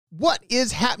What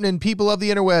is happening, people of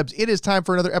the interwebs? It is time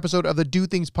for another episode of the Do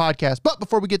Things Podcast. But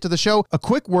before we get to the show, a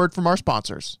quick word from our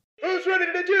sponsors. Who's ready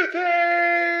to do things?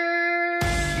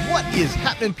 What is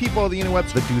happening, people of the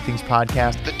interwebs? The Do Things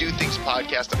Podcast. The Do Things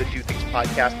Podcast. The Do Things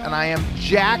Podcast. And I am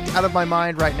jacked out of my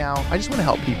mind right now. I just want to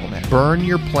help people, man. Burn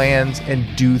your plans and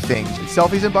do things. It's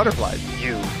selfies and butterflies.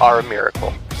 You are a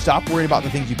miracle. Stop worrying about the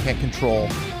things you can't control.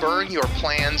 Burn your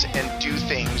plans and do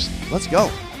things. Let's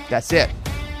go. That's it.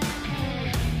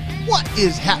 What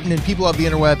is happening, people of the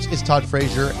interwebs? It's Todd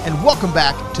Frazier, and welcome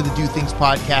back to the Do Things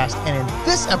Podcast. And in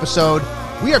this episode,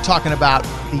 we are talking about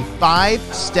the 5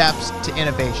 steps to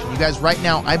innovation. You guys, right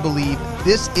now, I believe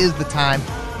this is the time.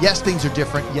 Yes, things are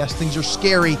different. Yes, things are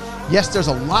scary. Yes, there's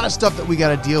a lot of stuff that we got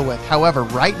to deal with. However,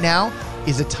 right now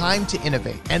is a time to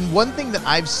innovate. And one thing that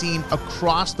I've seen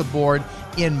across the board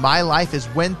in my life is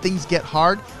when things get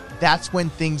hard, that's when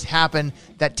things happen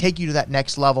that take you to that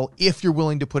next level if you're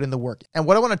willing to put in the work. And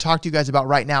what I want to talk to you guys about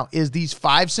right now is these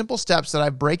 5 simple steps that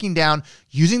I'm breaking down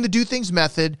using the Do Things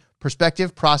method: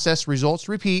 perspective, process, results,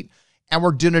 repeat. And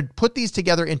we're going to put these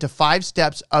together into 5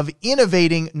 steps of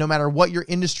innovating no matter what your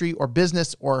industry or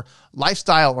business or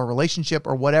lifestyle or relationship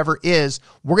or whatever is.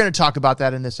 We're going to talk about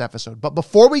that in this episode. But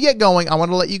before we get going, I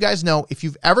want to let you guys know, if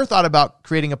you've ever thought about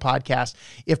creating a podcast,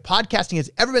 if podcasting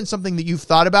has ever been something that you've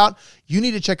thought about, you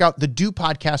need to check out the Do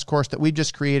Podcast course that we've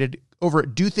just created over at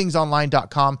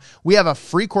dothingsonline.com. We have a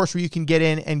free course where you can get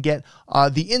in and get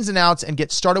the ins and outs and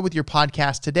get started with your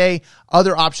podcast today.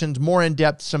 Other options, more in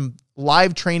depth, some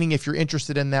live training if you're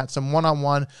interested in that, some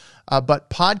one-on-one.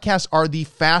 But podcasts are the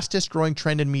fastest growing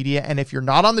trend in media. And if you're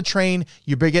not on the train,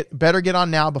 you better get on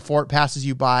now before it passes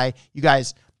you by. You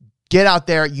guys, get out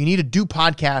there. You need to do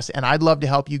podcasts, and I'd love to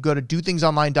help you. Go to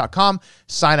dothingsonline.com,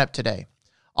 sign up today.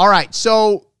 All right,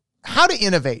 so how to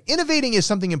innovate. Innovating is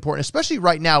something important, especially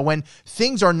right now when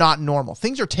things are not normal.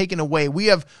 Things are taken away. We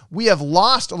have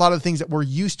lost a lot of the things that we're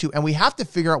used to, and we have to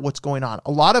figure out what's going on.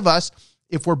 A lot of us,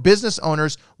 if we're business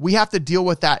owners, we have to deal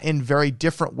with that in very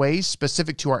different ways,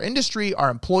 specific to our industry,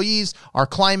 our employees, our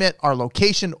climate, our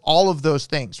location, all of those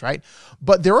things, right?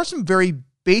 But there are some very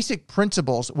basic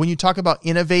principles when you talk about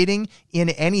innovating in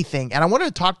anything. And I want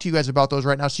to talk to you guys about those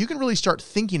right now so you can really start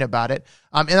thinking about it.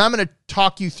 And I'm going to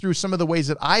talk you through some of the ways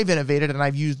that I've innovated and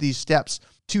I've used these steps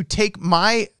to take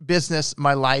my business,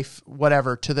 my life,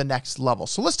 whatever, to the next level.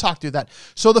 So let's talk through that.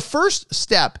 So the first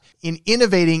step in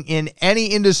innovating in any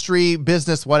industry,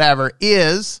 business, whatever,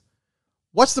 is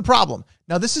what's the problem?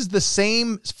 Now, this is the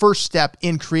same first step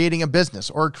in creating a business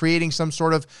or creating some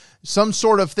sort of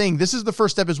thing. This is the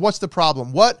first step: is what's the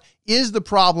problem? What is the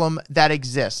problem that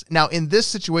exists? Now, in this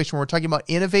situation, when we're talking about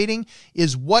innovating,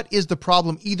 is what is the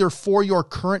problem either for your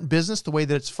current business, the way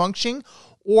that it's functioning,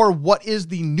 or what is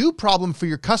the new problem for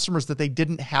your customers that they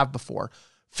didn't have before?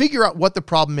 Figure out what the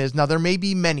problem is. Now, there may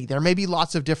be many. There may be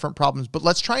lots of different problems, but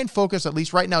let's try and focus, at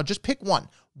least right now, just pick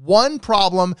one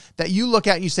problem that you look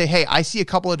at and you say, hey, I see a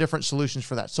couple of different solutions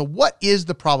for that. So what is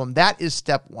the problem? That is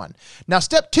step 1. Now,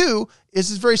 step 2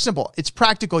 is very simple. It's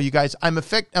practical, you guys. I'm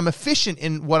efficient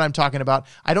in what I'm talking about.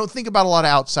 I don't think about a lot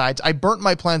of outsides. I burnt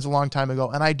my plans a long time ago,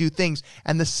 and I do things.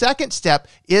 And the second step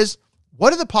is,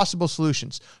 what are the possible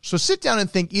solutions? So sit down and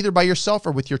think, either by yourself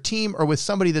or with your team or with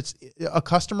somebody that's a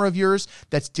customer of yours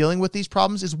that's dealing with these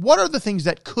problems, is what are the things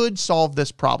that could solve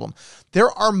this problem? There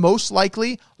are most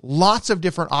likely lots of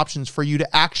different options for you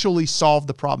to actually solve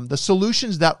the problem. The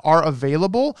solutions that are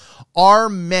available are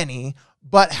many,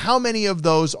 but how many of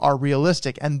those are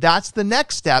realistic? And that's the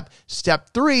next step. Step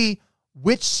 3,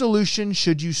 which solution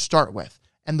should you start with?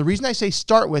 And the reason I say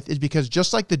start with is because,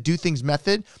 just like the Do Things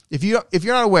method, if you're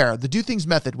not aware, the Do Things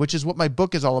method, which is what my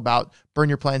book is all about, Burn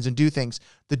Your Plans and Do Things,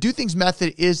 the Do Things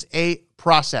method is a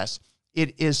process.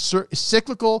 It is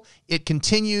cyclical, it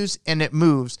continues, and it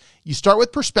moves. You start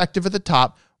with perspective at the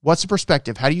top. What's the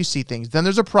perspective? How do you see things? Then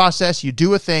there's a process. You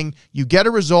do a thing, you get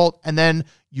a result, and then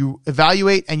you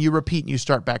evaluate and you repeat and you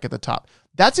start back at the top.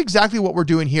 That's exactly what we're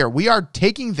doing here. We are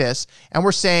taking this and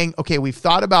we're saying, okay, we've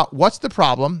thought about what's the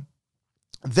problem.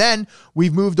 Then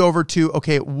we've moved over to,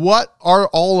 okay, what are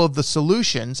all of the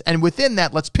solutions? And within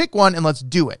that, let's pick one and let's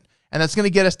do it. And that's going to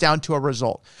get us down to a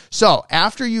result. So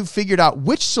after you've figured out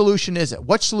which solution is it,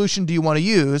 what solution do you want to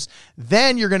use,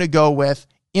 then you're going to go with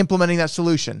implementing that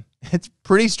solution. It's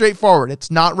pretty straightforward. It's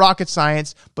not rocket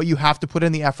science, but you have to put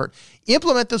in the effort.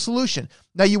 Implement the solution.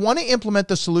 Now, you want to implement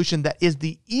the solution that is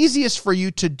the easiest for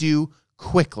you to do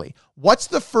quickly. What's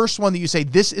the first one that you say,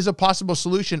 this is a possible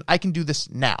solution? I can do this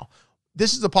now.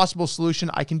 this is a possible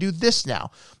solution. I can do this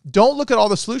now. Don't look at all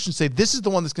the solutions. Say, this is the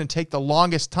one that's going to take the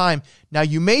longest time. Now,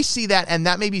 you may see that, and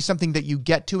that may be something that you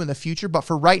get to in the future. But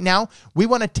for right now, we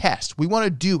want to test. We want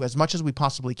to do as much as we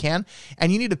possibly can.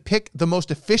 And you need to pick the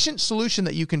most efficient solution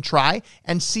that you can try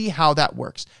and see how that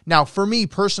works. Now, for me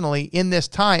personally, in this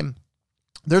time,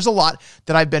 there's a lot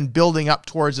that I've been building up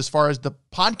towards as far as the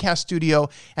podcast studio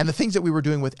and the things that we were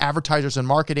doing with advertisers and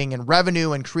marketing and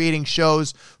revenue and creating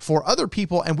shows for other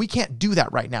people. And we can't do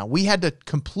that right now. We had to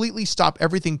completely stop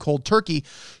everything cold turkey.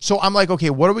 So I'm like,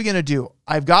 okay, what are we going to do?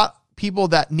 I've got people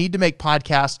that need to make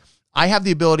podcasts. I have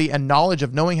the ability and knowledge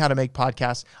of knowing how to make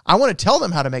podcasts. I want to tell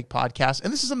them how to make podcasts.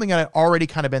 And this is something that I've already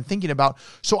kind of been thinking about.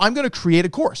 So I'm going to create a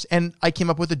course. And I came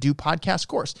up with a Do Podcast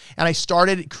course. And I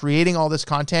started creating all this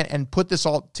content and put this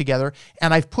all together.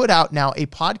 And I've put out now a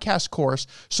podcast course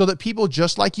so that people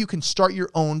just like you can start your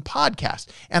own podcast.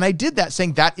 And I did that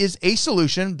saying that is a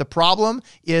solution. The problem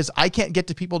is I can't get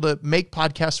to people to make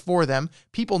podcasts for them.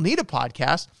 People need a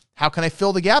podcast. How can I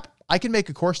fill the gap? I can make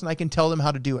a course and I can tell them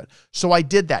how to do it. So I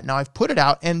did that. Now I've put it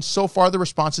out, and so far the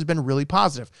response has been really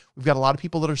positive. We've got a lot of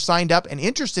people that are signed up and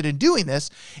interested in doing this,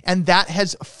 and that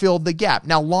has filled the gap.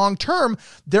 Now, long term,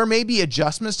 there may be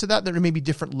adjustments to that. There may be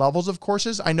different levels of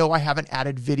courses. I know I haven't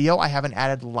added video. I haven't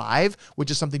added live, which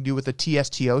is something to do with the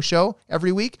TSTO show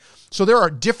every week. So there are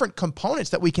different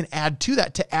components that we can add to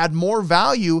that to add more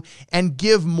value and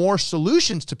give more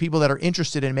solutions to people that are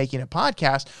interested in making a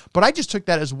podcast. But I just took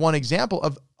that as one example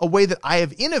of a way that I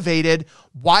have innovated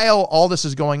while all this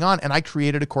is going on, and I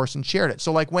created a course and shared it.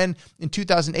 So like when in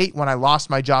 2008, when I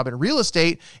lost my job in real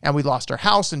estate and we lost our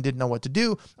house and didn't know what to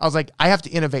do, I was like, I have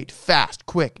to innovate fast,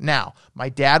 quick, now. My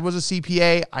dad was a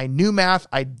CPA. I knew math.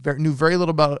 I knew very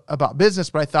little about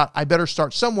business, but I thought I better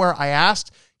start somewhere. I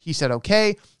asked. He said,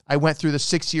 okay. I went through the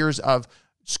 6 years of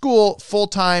school,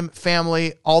 full-time,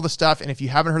 family, all the stuff. And if you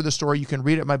haven't heard the story, you can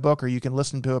read it in my book or you can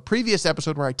listen to a previous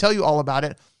episode where I tell you all about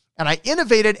it. And I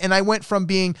innovated, and I went from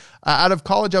being out of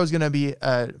college, I was going to be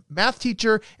a math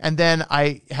teacher, and then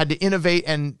I had to innovate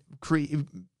and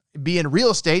be in real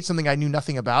estate, something I knew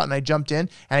nothing about, and I jumped in,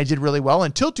 and I did really well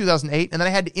until 2008, and then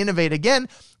I had to innovate again,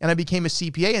 and I became a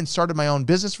CPA and started my own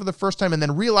business for the first time, and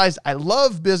then realized I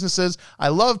love businesses, I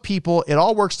love people, it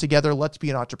all works together, let's be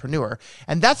an entrepreneur.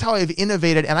 And that's how I've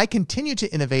innovated, and I continue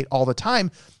to innovate all the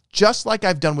time, just like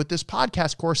I've done with this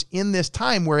podcast course in this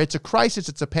time where it's a crisis,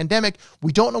 it's a pandemic.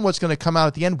 We don't know what's going to come out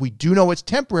at the end. We do know it's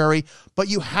temporary, but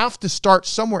you have to start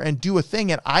somewhere and do a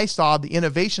thing. And I saw the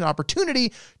innovation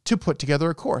opportunity to put together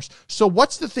a course. So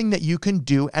what's the thing that you can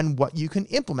do and what you can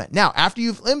implement? Now, after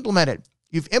you've implemented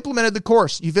the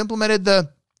course, you've implemented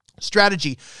the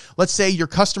strategy. Let's say your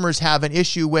customers have an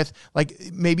issue with, like,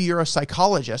 maybe you're a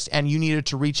psychologist and you needed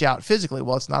to reach out physically.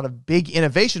 Well, it's not a big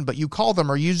innovation, but you call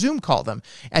them or you Zoom call them,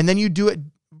 and then you do it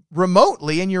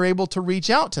remotely and you're able to reach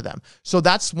out to them. So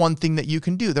that's one thing that you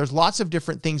can do. There's lots of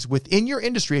different things within your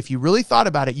industry. If you really thought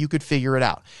about it, you could figure it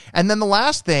out. And then the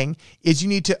last thing is you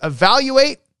need to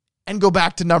evaluate and go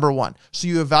back to number one. So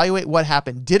you evaluate what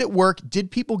happened. Did it work?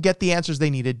 Did people get the answers they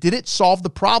needed? Did it solve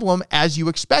the problem as you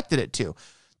expected it to?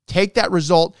 Take that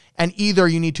result, and either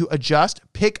you need to adjust,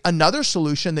 pick another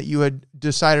solution that you had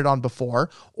decided on before,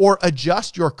 or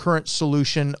adjust your current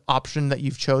solution option that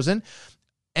you've chosen,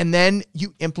 and then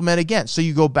you implement again. So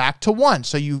you go back to one.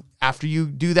 So after you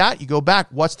do that, you go back.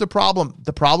 What's the problem?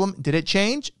 The problem, did it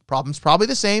change? Problem's probably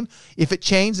the same. If it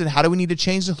changed, then how do we need to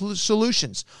change the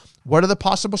solutions? What are the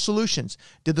possible solutions?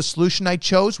 Did the solution I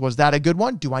chose, was that a good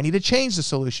one? Do I need to change the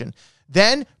solution?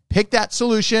 Then pick that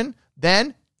solution,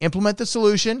 then implement the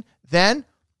solution, then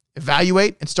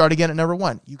evaluate and start again at number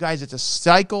one. You guys, it's a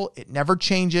cycle. It never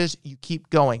changes. You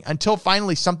keep going until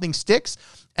finally something sticks,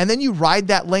 and then you ride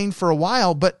that lane for a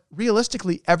while. But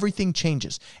realistically, everything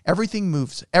changes. Everything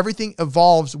moves. Everything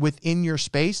evolves within your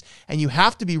space, and you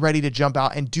have to be ready to jump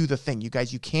out and do the thing. You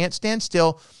guys, you can't stand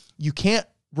still. You can't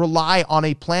rely on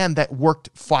a plan that worked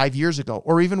 5 years ago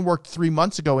or even worked 3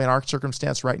 months ago in our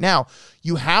circumstance right now.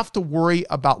 You have to worry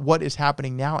about what is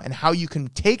happening now and how you can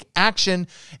take action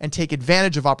and take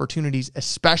advantage of opportunities,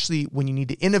 especially when you need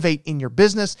to innovate in your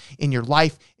business, in your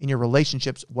life, in your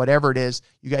relationships, whatever it is.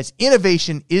 You guys,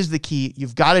 innovation is the key.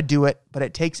 You've got to do it, but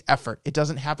it takes effort. It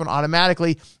doesn't happen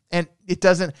automatically, and it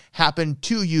doesn't happen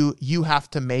to you. You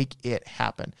have to make it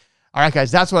happen. All right,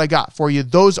 guys, that's what I got for you.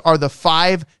 Those are the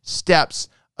 5 steps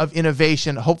of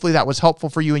innovation. Hopefully that was helpful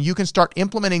for you, and you can start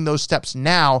implementing those steps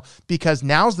now, because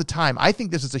now's the time. I think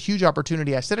this is a huge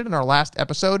opportunity. I said it in our last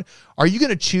episode. Are you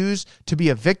going to choose to be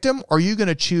a victim, or are you going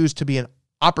to choose to be an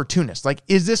opportunist? Like,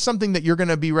 is this something that you're going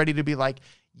to be ready to be like,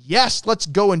 yes, let's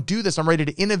go and do this. I'm ready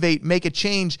to innovate, make a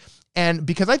change. And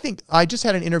because I think I just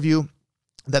had an interview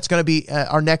That's going to be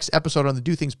our next episode on the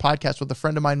Do Things podcast with a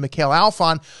friend of mine, Mikhail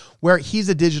Alfon, where he's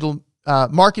a digital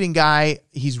marketing guy.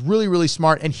 He's really, really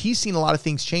smart, and he's seen a lot of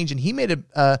things change. And he made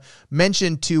a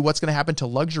mention to what's going to happen to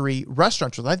luxury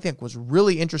restaurants, which I think was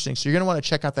really interesting. So you're going to want to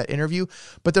check out that interview.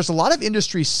 But there's a lot of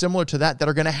industries similar to that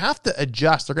are going to have to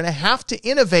adjust. They're going to have to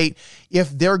innovate if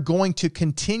they're going to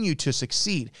continue to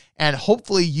succeed. And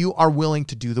hopefully you are willing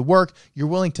to do the work. You're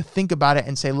willing to think about it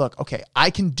and say, look, okay, I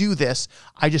can do this.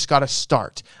 I just got to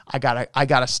start. I got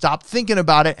to stop thinking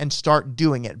about it and start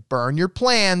doing it. Burn your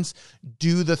plans,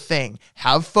 do the thing.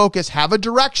 Have focus, have a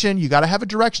direction. You got to have a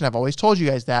direction. I've always told you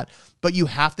guys that, but you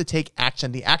have to take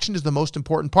action. The action is the most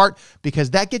important part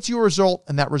because that gets you a result,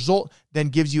 and that result then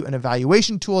gives you an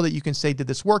evaluation tool that you can say, did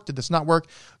this work? Did this not work?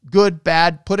 Good,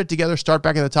 bad, put it together, start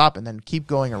back at the top, and then keep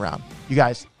going around. You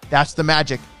guys, that's the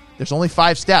magic. There's only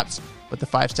 5 steps, but the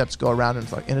 5 steps go around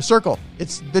in a circle.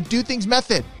 It's the Do Things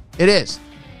method. It is.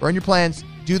 Burn your plans,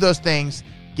 do those things,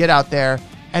 get out there.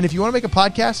 And if you want to make a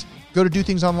podcast, go to Do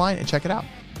Things Online and check it out.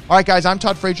 All right, guys, I'm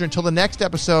Todd Frazier. Until the next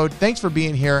episode, thanks for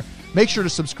being here. Make sure to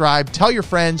subscribe. Tell your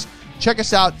friends. Check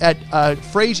us out at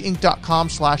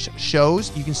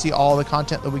frageinc.com/shows. You can see all the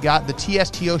content that we got. The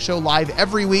TSTO show live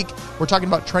every week. We're talking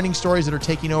about trending stories that are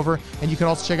taking over. And you can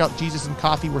also check out Jesus and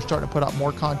Coffee. We're starting to put out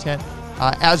more content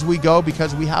as we go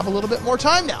because we have a little bit more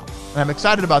time now. And I'm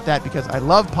excited about that because I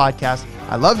love podcasts.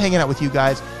 I love hanging out with you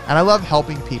guys. And I love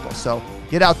helping people. So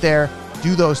get out there.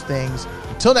 Do those things.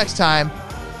 Until next time,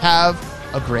 have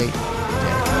a great